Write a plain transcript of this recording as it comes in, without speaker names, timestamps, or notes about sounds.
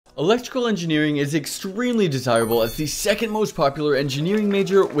Electrical engineering is extremely desirable as the second most popular engineering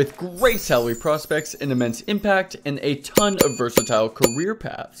major with great salary prospects, an immense impact, and a ton of versatile career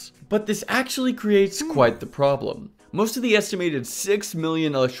paths. But this actually creates quite the problem. Most of the estimated 6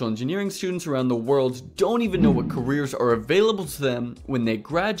 million electrical engineering students around the world don't even know what careers are available to them when they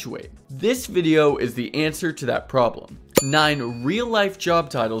graduate. This video is the answer to that problem. 9 real-life job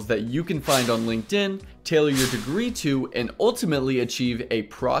titles that you can find on LinkedIn, tailor your degree to, and ultimately achieve a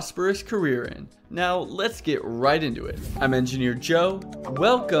prosperous career in. Now, let's get right into it. I'm Engineer Joe.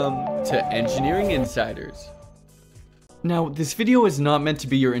 Welcome to Engineering Insiders. Now, this video is not meant to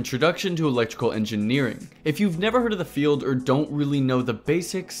be your introduction to electrical engineering. If you've never heard of the field or don't really know the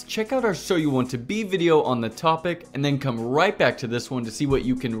basics, check out our So You Want to Be video on the topic, and then come right back to this one to see what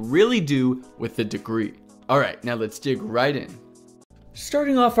you can really do with the degree. Alright, now let's dig right in.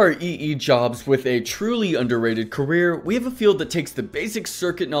 Starting off our EE jobs with a truly underrated career, we have a field that takes the basic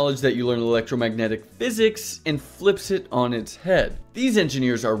circuit knowledge that you learn in electromagnetic physics and flips it on its head. These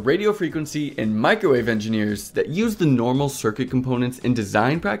engineers are radio frequency and microwave engineers that use the normal circuit components in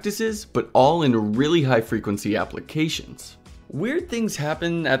design practices, but all in really high frequency applications. Weird things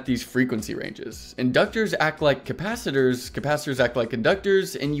happen at these frequency ranges. Inductors act like capacitors, capacitors act like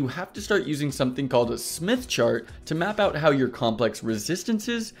inductors, and you have to start using something called a Smith chart to map out how your complex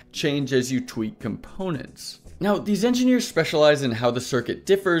resistances change as you tweak components. Now, these engineers specialize in how the circuit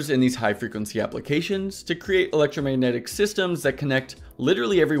differs in these high frequency applications to create electromagnetic systems that connect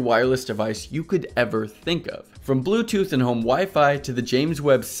literally every wireless device you could ever think of. From Bluetooth and home Wi-Fi to the James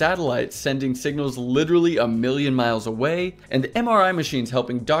Webb satellites sending signals literally a million miles away, and MRI machines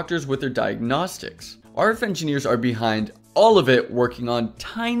helping doctors with their diagnostics. RF engineers are behind all of it, working on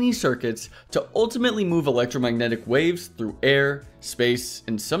tiny circuits to ultimately move electromagnetic waves through air, space,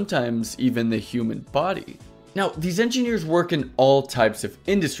 and sometimes even the human body. Now, these engineers work in all types of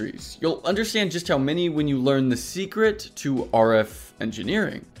industries. You'll understand just how many when you learn the secret to RF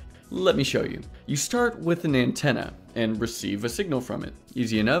engineering. Let me show you. You start with an antenna and receive a signal from it.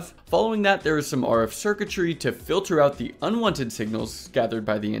 Easy enough. Following that, there is some RF circuitry to filter out the unwanted signals gathered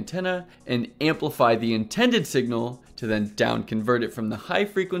by the antenna and amplify the intended signal to then down convert it from the high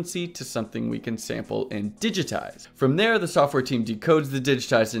frequency to something we can sample and digitize. From there, the software team decodes the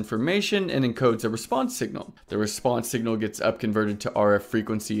digitized information and encodes a response signal. The response signal gets up converted to RF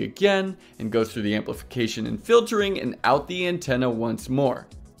frequency again and goes through the amplification and filtering and out the antenna once more.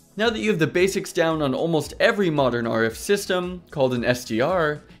 Now that you have the basics down on almost every modern RF system, called an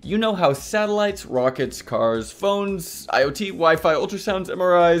SDR, you know how satellites, rockets, cars, phones, IoT, Wi-Fi, ultrasounds,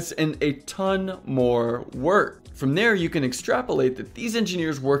 MRIs, and a ton more work. From there, you can extrapolate that these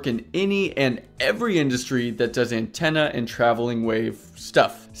engineers work in any and every industry that does antenna and traveling wave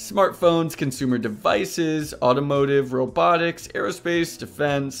stuff. Smartphones, consumer devices, automotive, robotics, aerospace,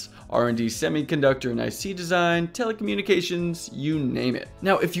 defense, R&D, semiconductor and IC design, telecommunications, you name it.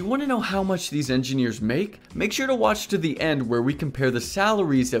 Now, if you want to know how much these engineers make sure to watch to the end where we compare the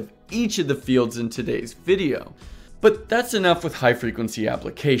salaries of each of the fields in today's video. But that's enough with high frequency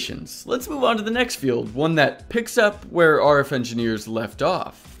applications. Let's move on to the next field, one that picks up where RF engineers left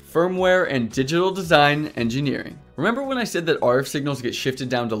off. Firmware and Digital Design Engineering. Remember when I said that RF signals get shifted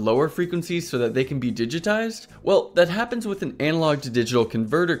down to lower frequencies so that they can be digitized? Well, that happens with an analog to digital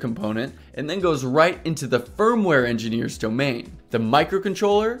converter component and then goes right into the firmware engineer's domain, the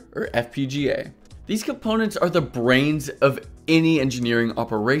microcontroller or FPGA. These components are the brains of any engineering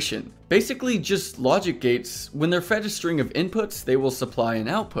operation. Basically just logic gates. When they're fed a string of inputs, they will supply an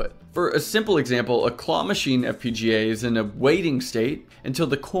output. For a simple example, a claw machine FPGA is in a waiting state until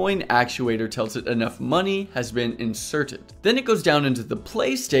the coin actuator tells it enough money has been inserted. Then it goes down into the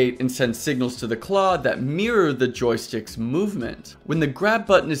play state and sends signals to the claw that mirror the joystick's movement. When the grab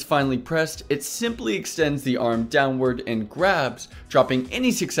button is finally pressed, it simply extends the arm downward and grabs, dropping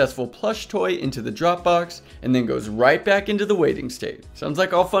any successful plush toy into the drop box, and then goes right back into the waiting state. Sounds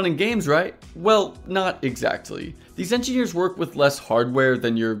like all fun and games, right? Well, not exactly. These engineers work with less hardware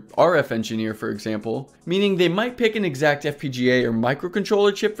than your RF engineer, for example, meaning they might pick an exact FPGA or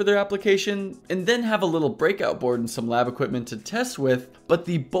microcontroller chip for their application and then have a little breakout board and some lab equipment to test with, but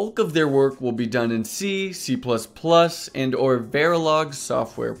the bulk of their work will be done in C, C++, and or Verilog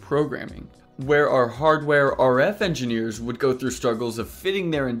software programming. Where our hardware RF engineers would go through struggles of fitting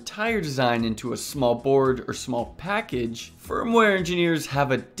their entire design into a small board or small package, firmware engineers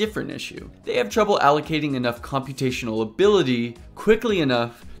have a different issue. They have trouble allocating enough computational ability quickly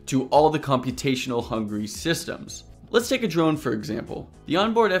enough to all the computational hungry systems. Let's take a drone for example. The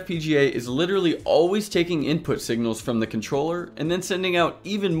onboard FPGA is literally always taking input signals from the controller and then sending out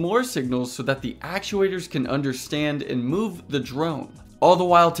even more signals so that the actuators can understand and move the drone. all the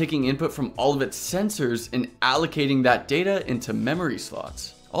while taking input from all of its sensors and allocating that data into memory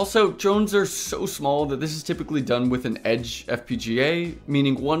slots. Also, drones are so small that this is typically done with an edge FPGA,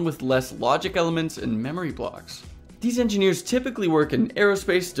 meaning one with less logic elements and memory blocks. These engineers typically work in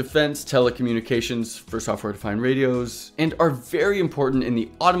aerospace, defense, telecommunications for software-defined radios, and are very important in the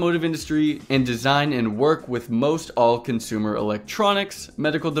automotive industry and design and work with most all consumer electronics,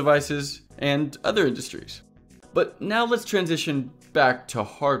 medical devices, and other industries. But now let's transition back to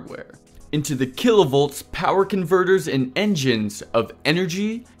hardware, into the kilovolts, power converters, and engines of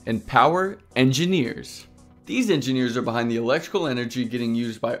energy and power engineers. These engineers are behind the electrical energy getting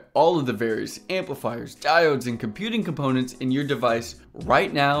used by all of the various amplifiers, diodes, and computing components in your device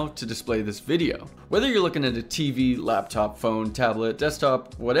right now to display this video. Whether you're looking at a TV, laptop, phone, tablet,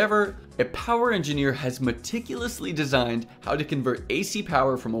 desktop, whatever, a power engineer has meticulously designed how to convert AC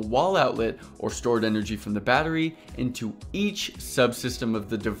power from a wall outlet or stored energy from the battery into each subsystem of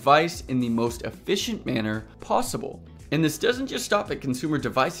the device in the most efficient manner possible. And this doesn't just stop at consumer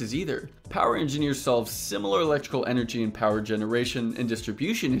devices either. Power engineers solve similar electrical energy and power generation and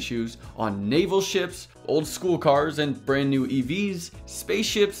distribution issues on naval ships, old school cars and brand new EVs,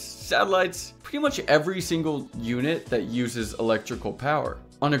 spaceships, satellites, pretty much every single unit that uses electrical power.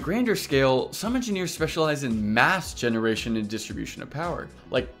 On a grander scale, some engineers specialize in mass generation and distribution of power,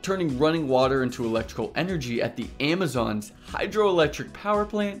 like turning running water into electrical energy at the Amazon's hydroelectric power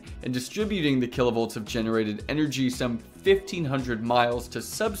plant and distributing the kilovolts of generated energy some 1,500 miles to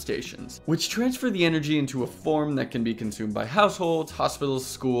substations, which transfer the energy into a form that can be consumed by households, hospitals,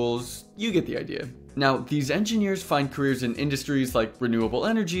 schools, you get the idea. Now, these engineers find careers in industries like renewable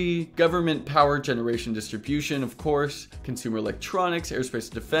energy, government power generation distribution, of course, consumer electronics, aerospace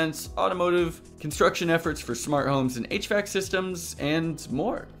and defense, automotive, construction efforts for smart homes and HVAC systems, and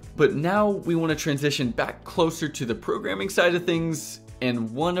more. But now we want to transition back closer to the programming side of things and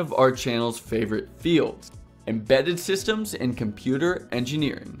one of our channel's favorite fields: embedded systems and computer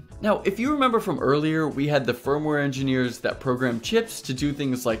engineering. Now, if you remember from earlier, we had the firmware engineers that program chips to do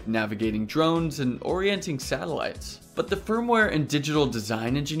things like navigating drones and orienting satellites. But the firmware and digital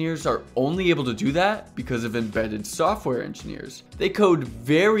design engineers are only able to do that because of embedded software engineers. They code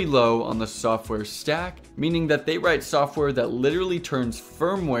very low on the software stack, meaning that they write software that literally turns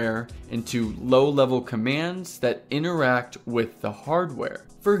firmware into low-level commands that interact with the hardware.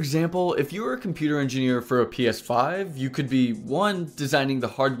 For example, if you were a computer engineer for a PS5, you could be 1. Designing the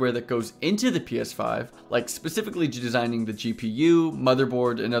hardware that goes into the PS5, like specifically designing the GPU,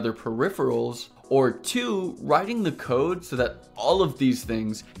 motherboard, and other peripherals, or 2. Writing the code so that all of these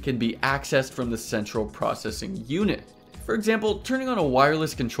things can be accessed from the central processing unit. For example, turning on a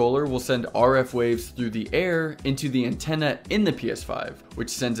wireless controller will send RF waves through the air into the antenna in the PS5, which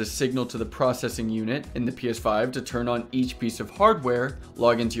sends a signal to the processing unit in the PS5 to turn on each piece of hardware,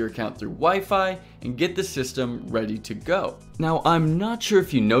 log into your account through Wi-Fi, and get the system ready to go. Now, I'm not sure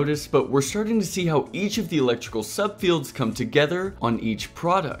if you noticed, but we're starting to see how each of the electrical subfields come together on each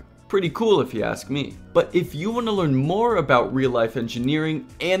product. Pretty cool if you ask me. But if you want to learn more about real-life engineering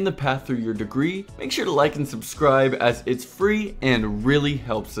and the path through your degree, make sure to like and subscribe as it's free and really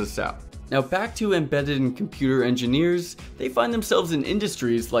helps us out. Now back to embedded and computer engineers, they find themselves in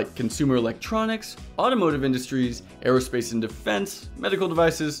industries like consumer electronics, automotive industries, aerospace and defense, medical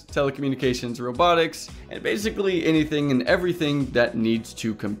devices, telecommunications, robotics, and basically anything and everything that needs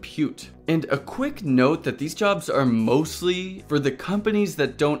to compute. And a quick note that these jobs are mostly for the companies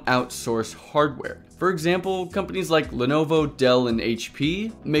that don't outsource hardware. For example, companies like Lenovo, Dell, and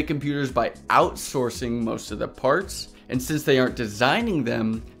HP make computers by outsourcing most of the parts. And since they aren't designing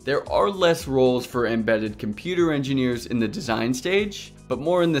them, there are less roles for embedded computer engineers in the design stage, but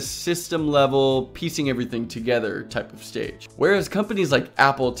more in the system level, piecing everything together type of stage. Whereas companies like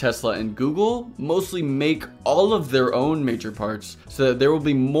Apple, Tesla, and Google mostly make all of their own major parts, so that there will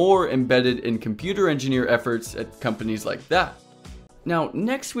be more embedded and computer engineer efforts at companies like that. Now,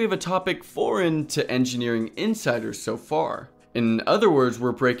 next we have a topic foreign to engineering insiders so far. In other words,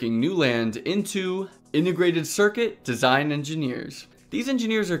 we're breaking new land into integrated circuit design engineers. These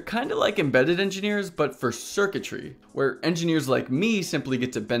engineers are kind of like embedded engineers, but for circuitry, where engineers like me simply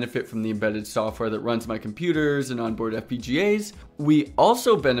get to benefit from the embedded software that runs my computers and onboard FPGAs. We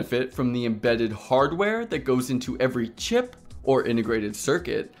also benefit from the embedded hardware that goes into every chip or integrated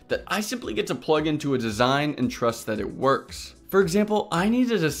circuit that I simply get to plug into a design and trust that it works. For example, I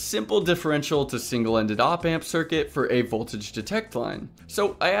needed a simple differential to single-ended op-amp circuit for a voltage detect line.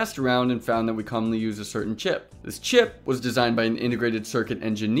 So I asked around and found that we commonly use a certain chip. This chip was designed by an integrated circuit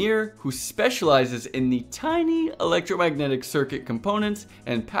engineer who specializes in the tiny electromagnetic circuit components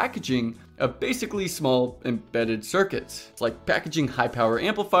and packaging of basically small embedded circuits. It's like packaging high power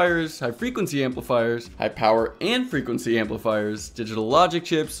amplifiers, high frequency amplifiers, high power and frequency amplifiers, digital logic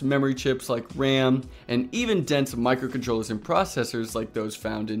chips, memory chips like RAM, and even dense microcontrollers and processors like those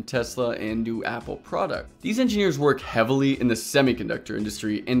found in Tesla and new Apple product. These engineers work heavily in the semiconductor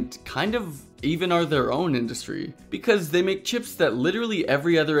industry and kind of even are their own industry, because they make chips that literally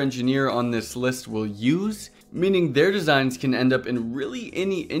every other engineer on this list will use, meaning their designs can end up in really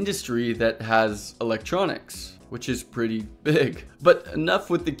any industry that has electronics, which is pretty big. But enough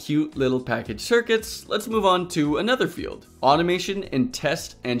with the cute little packaged circuits, let's move on to another field, automation and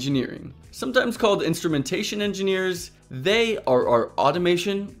test engineering. Sometimes called instrumentation engineers, they are our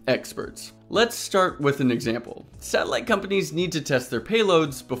automation experts. Let's start with an example. Satellite companies need to test their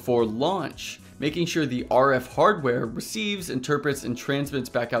payloads before launch, making sure the RF hardware receives, interprets, and transmits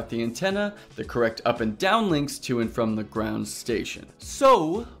back out the antenna the correct up and down links to and from the ground station.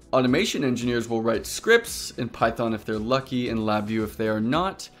 So, automation engineers will write scripts in Python if they're lucky, and LabVIEW if they are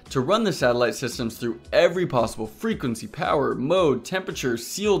not, to run the satellite systems through every possible frequency, power, mode, temperature,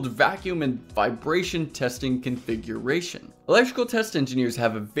 sealed, vacuum, and vibration testing configuration. Electrical test engineers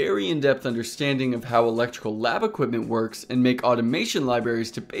have a very in-depth understanding of how electrical lab equipment works and make automation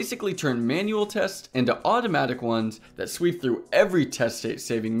libraries to basically turn manual tests into automatic ones that sweep through every test state,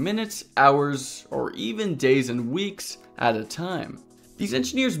 saving minutes, hours, or even days and weeks at a time. These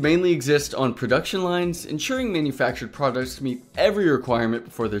engineers mainly exist on production lines, ensuring manufactured products meet every requirement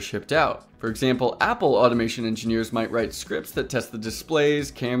before they're shipped out. For example, Apple automation engineers might write scripts that test the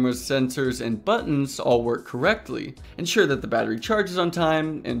displays, cameras, sensors, and buttons all work correctly, ensure that the battery charges on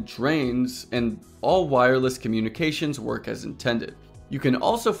time and drains, and all wireless communications work as intended. You can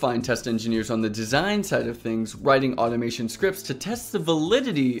also find test engineers on the design side of things writing automation scripts to test the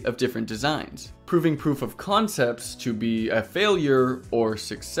validity of different designs, proving proof of concepts to be a failure or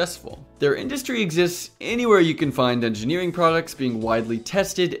successful. Their industry exists anywhere you can find engineering products being widely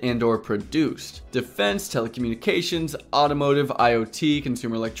tested and or produced. Defense, telecommunications, automotive, IoT,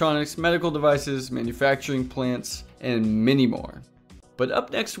 consumer electronics, medical devices, manufacturing plants, and many more. But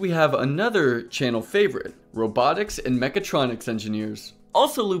up next we have another channel favorite, robotics and mechatronics engineers,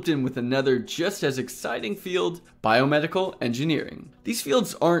 also looped in with another just as exciting field, biomedical engineering. These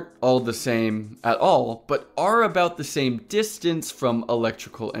fields aren't all the same at all, but are about the same distance from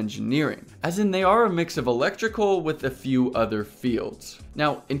electrical engineering, as in they are a mix of electrical with a few other fields.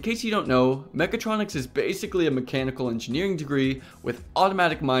 Now, in case you don't know, mechatronics is basically a mechanical engineering degree with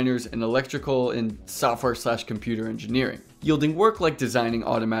automatic minors in electrical and software/computer engineering, yielding work like designing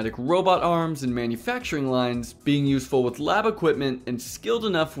automatic robot arms and manufacturing lines, being useful with lab equipment, and skilled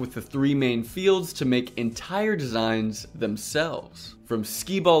enough with the three main fields to make entire designs themselves. From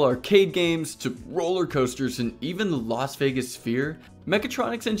skee-ball arcade games to roller coasters and even the Las Vegas Sphere,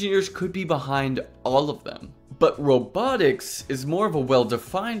 mechatronics engineers could be behind all of them. But robotics is more of a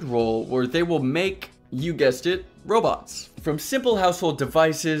well-defined role where they will make, you guessed it, robots. From simple household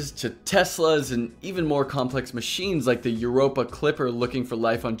devices to Teslas and even more complex machines like the Europa Clipper looking for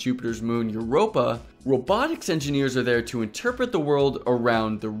life on Jupiter's moon Europa, robotics engineers are there to interpret the world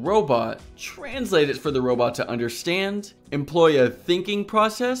around the robot, translate it for the robot to understand, employ a thinking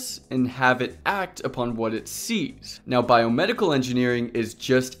process, and have it act upon what it sees. Now, biomedical engineering is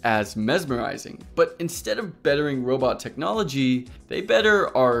just as mesmerizing, but instead of bettering robot technology, they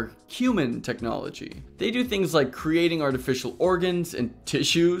better our human technology. They do things like creating artificial organs and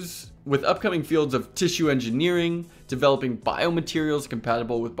tissues, with upcoming fields of tissue engineering, developing biomaterials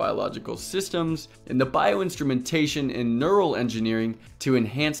compatible with biological systems, and the bioinstrumentation and neural engineering to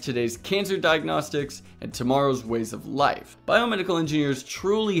enhance today's cancer diagnostics and tomorrow's ways of life. Biomedical engineers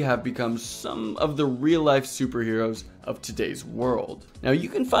truly have become some of the real-life superheroes of today's world. Now, you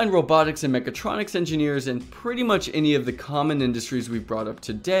can find robotics and mechatronics engineers in pretty much any of the common industries we've brought up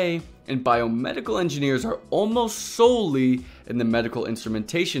today, and biomedical engineers are almost solely in the medical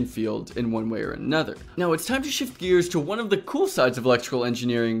instrumentation field in one way or another. Now, it's time to shift gears to one of the cool sides of electrical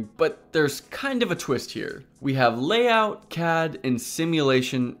engineering, but there's kind of a twist here. We have layout, CAD, and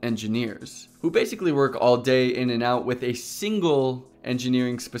simulation engineers, who basically work all day in and out with a single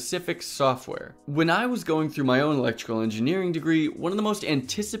engineering specific software. When I was going through my own electrical engineering degree, one of the most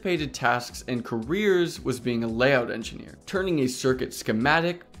anticipated tasks and careers was being a layout engineer, turning a circuit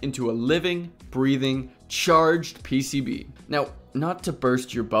schematic into a living, breathing, charged PCB. Now, not to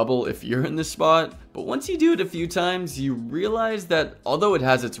burst your bubble if you're in this spot, but once you do it a few times, you realize that although it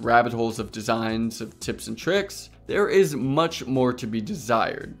has its rabbit holes of designs, of tips and tricks, there is much more to be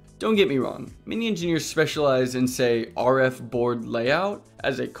desired. Don't get me wrong, many engineers specialize in, say, RF board layout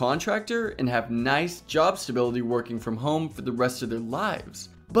as a contractor and have nice job stability working from home for the rest of their lives.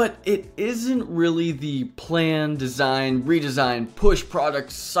 But it isn't really the plan, design, redesign, push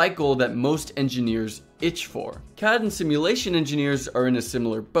product cycle that most engineers itch for. CAD and simulation engineers are in a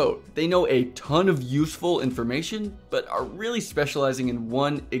similar boat. They know a ton of useful information, but are really specializing in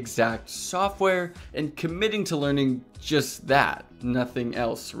one exact software and committing to learning just that, nothing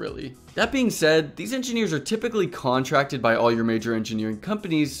else really. That being said, these engineers are typically contracted by all your major engineering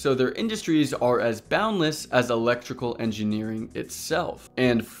companies, so their industries are as boundless as electrical engineering itself.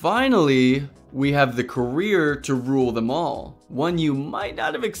 And finally, we have the career to rule them all. One you might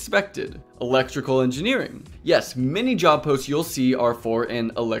not have expected: electrical engineering. Yes, many job posts you'll see are for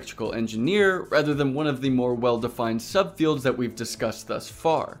an electrical engineer rather than one of the more well-defined subfields that we've discussed thus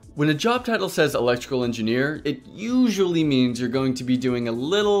far. When a job title says electrical engineer, it usually means you're going to be doing a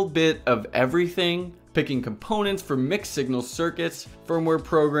little bit of everything, picking components for mixed signal circuits, firmware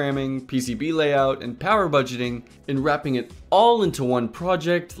programming, PCB layout, and power budgeting, and wrapping it all into one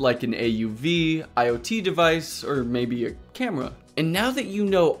project like an AUV, IoT device, or maybe a camera. And now that you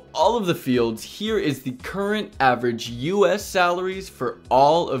know all of the fields, here is the current average US salaries for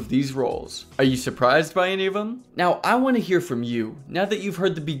all of these roles. Are you surprised by any of them? Now, I want to hear from you. Now that you've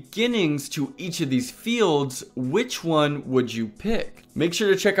heard the beginnings to each of these fields, which one would you pick? Make sure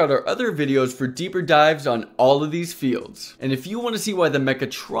to check out our other videos for deeper dives on all of these fields. And if you want to see why the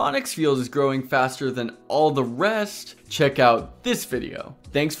Mechatronics field is growing faster than all the rest, check out this video.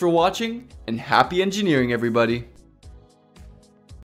 Thanks for watching, and happy engineering, everybody.